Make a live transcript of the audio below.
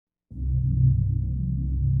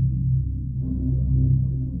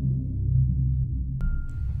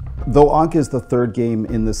Though Ankh is the third game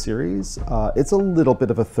in the series, it's a little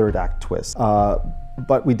bit of a third act twist.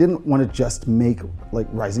 But we didn't want to just make like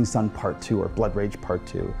Rising Sun Part 2 or Blood Rage Part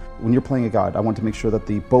 2. When you're playing a god, I want to make sure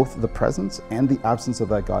that both the presence and the absence of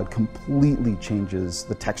that god completely changes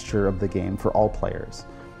the texture of the game for all players.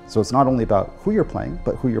 So it's not only about who you're playing,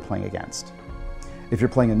 but who you're playing against. If you're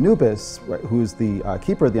playing Anubis, right, who's the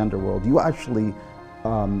keeper of the underworld, you actually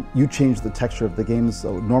you change the texture of the game.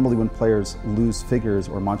 So normally when players lose figures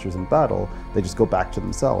or monsters in battle, they just go back to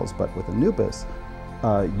themselves. But with Anubis,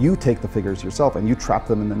 you take the figures yourself and you trap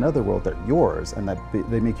them in the netherworld. They're yours, and that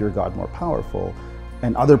they make your god more powerful.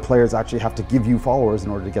 And other players actually have to give you followers in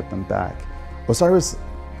order to get them back. Osiris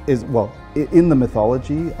is, well, in the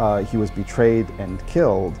mythology, he was betrayed and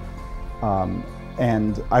killed.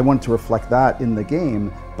 And I want to reflect that in the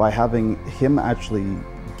game by having him actually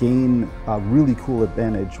gain a really cool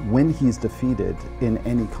advantage when he's defeated in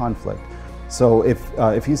any conflict. So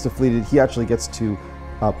if he's defeated, he actually gets to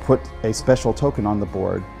put a special token on the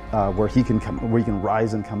board where he can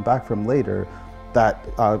rise and come back from later. That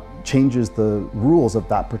changes the rules of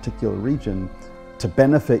that particular region to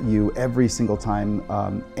benefit you every single time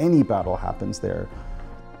any battle happens there.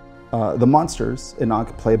 The monsters in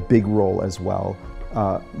Ankh play a big role as well.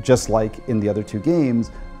 Just like in the other two games,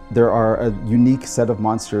 there are a unique set of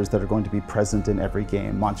monsters that are going to be present in every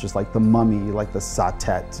game. Monsters like the mummy, like the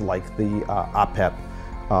satet, like the apep,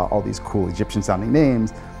 all these cool Egyptian sounding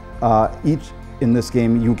names. Each in this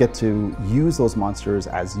game, you get to use those monsters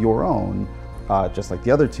as your own, just like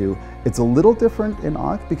the other two. It's a little different in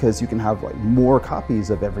Ankh because you can have like more copies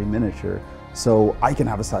of every miniature. So I can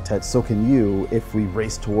have a satet, so can you if we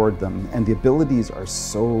race toward them. And the abilities are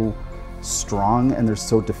so strong and they're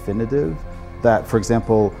so definitive that, for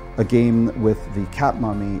example, a game with the cat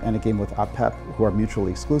mummy and a game with apep, who are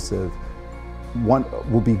mutually exclusive, one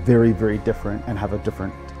will be very, very different and have a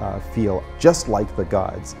different feel, just like the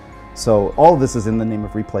gods. So all of this is in the name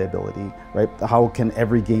of replayability, right? How can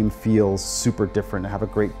every game feel super different and have a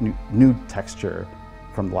great new texture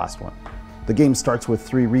from the last one? The game starts with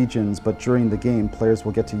 3 regions, but during the game, players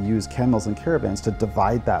will get to use camels and caravans to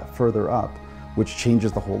divide that further up, which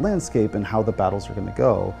changes the whole landscape and how the battles are going to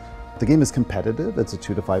go. The game is competitive. It's a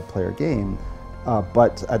 2 to 5 player game,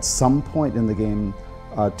 but at some point in the game,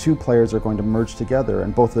 2 players are going to merge together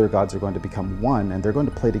and both of their gods are going to become one, and they're going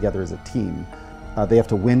to play together as a team. They have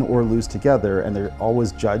to win or lose together, and they're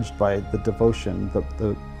always judged by the devotion,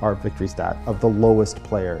 our victory stat, of the lowest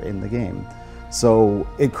player in the game. So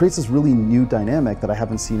it creates this really new dynamic that I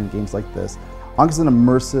haven't seen in games like this. Ankh is an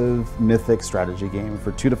immersive, mythic strategy game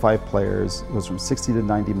for 2 to 5 players. It goes from 60 to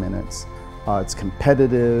 90 minutes. It's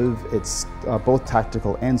competitive, it's both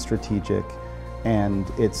tactical and strategic, and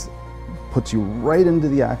it puts you right into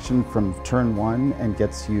the action from turn 1 and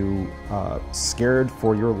gets you scared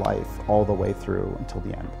for your life all the way through until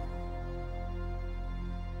the end.